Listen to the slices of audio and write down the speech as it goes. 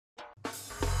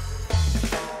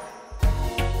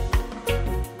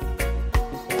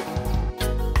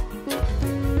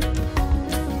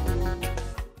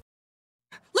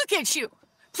at you.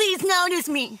 Please notice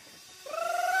me.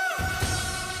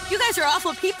 You guys are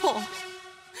awful people.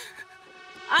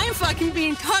 I'm fucking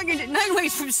being targeted 9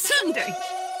 ways from Sunday.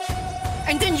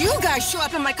 And then you guys show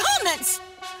up in my comments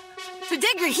to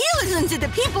dig your heels into the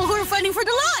people who are fighting for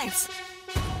their lives.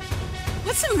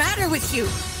 What's the matter with you?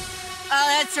 Oh,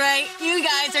 that's right. You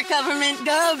guys are government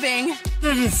dubbing.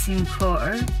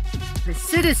 CITIZENCORE. The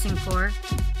CITIZENCORE.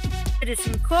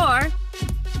 CITIZENCORE.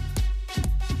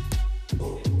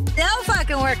 They'll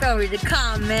fucking work over the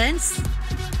comments.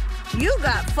 You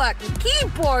got fucking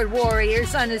keyboard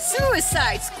warriors on the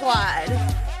suicide squad.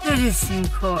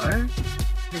 CITIZENCORE.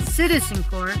 The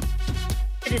CITIZENCORE.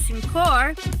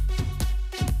 CITIZENCORE.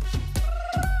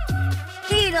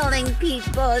 Needling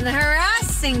people and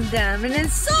harassing them and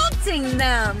insulting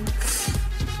them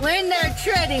when they're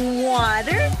treading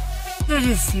water.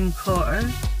 CITIZENCORE.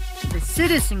 The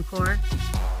CITIZENCORE.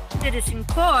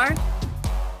 CITIZENCORE.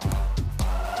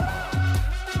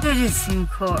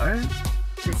 CITIZENCORE.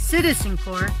 The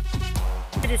CITIZENCORE.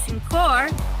 CITIZENCORE.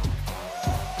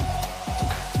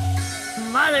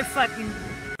 Motherfucking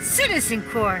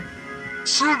CITIZENCORE.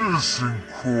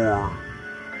 CITIZENCORE.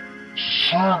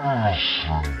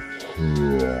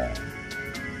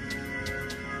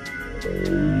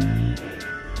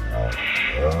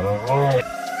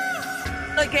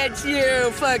 Look at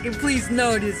you, fucking please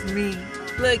notice me.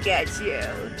 Look at you.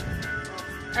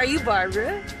 Are you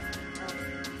Barbara?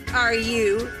 Are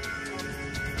you?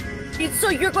 So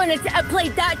you're going to play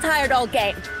that tired old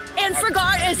game. And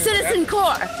forgot and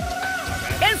CITIZENCORE.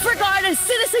 And forgot and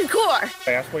CITIZENCORE.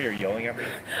 I ask why you're yelling at me?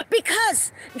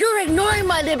 Because you're ignoring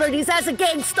my liberties as a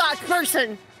gang-stalked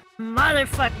person.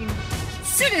 Motherfucking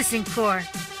CITIZENCORE.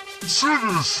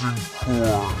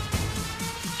 CITIZENCORE.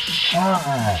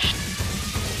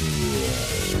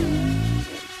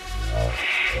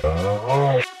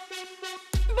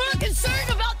 More concerned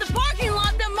about the parking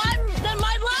lot than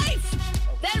my life.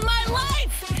 Than my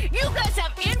life. You guys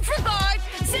have InfraGard,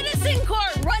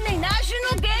 CITIZENCORE running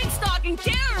national gang-stalking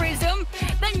terrorism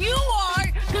than you are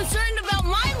concerned about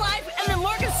my life and then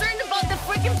more concerned about the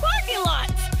freaking parking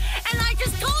lots. And I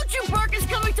just told you Burke is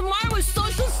coming tomorrow with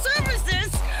social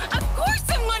services. Of course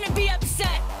I'm gonna be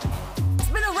upset. It's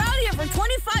been around here for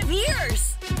 25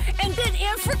 years. And then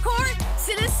InfraCorp,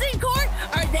 CITIZENCORE,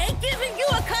 are they giving you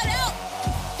a cutout?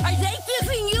 Are they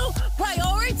giving you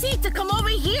priority to come over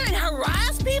here and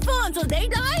harass people until they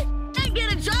die? And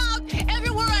get a job.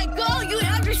 Everywhere I go, you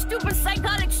have your stupid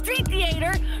psychotic street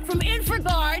theater from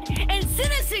InfraGard and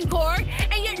CITIZENCORE,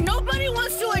 and yet nobody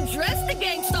wants to address the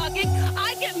gang stalking.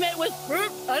 I get met with,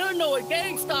 I don't know what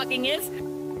gang stalking is.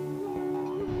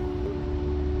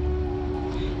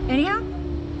 Anyhow,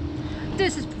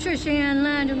 this is Patricia Ann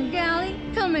Landon Galley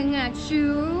coming at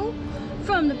you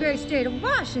from the great state of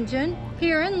Washington,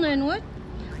 here in Linwood.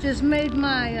 Just made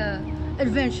my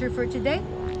adventure for today.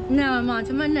 Now I'm on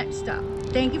to my next stop.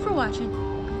 Thank you for watching.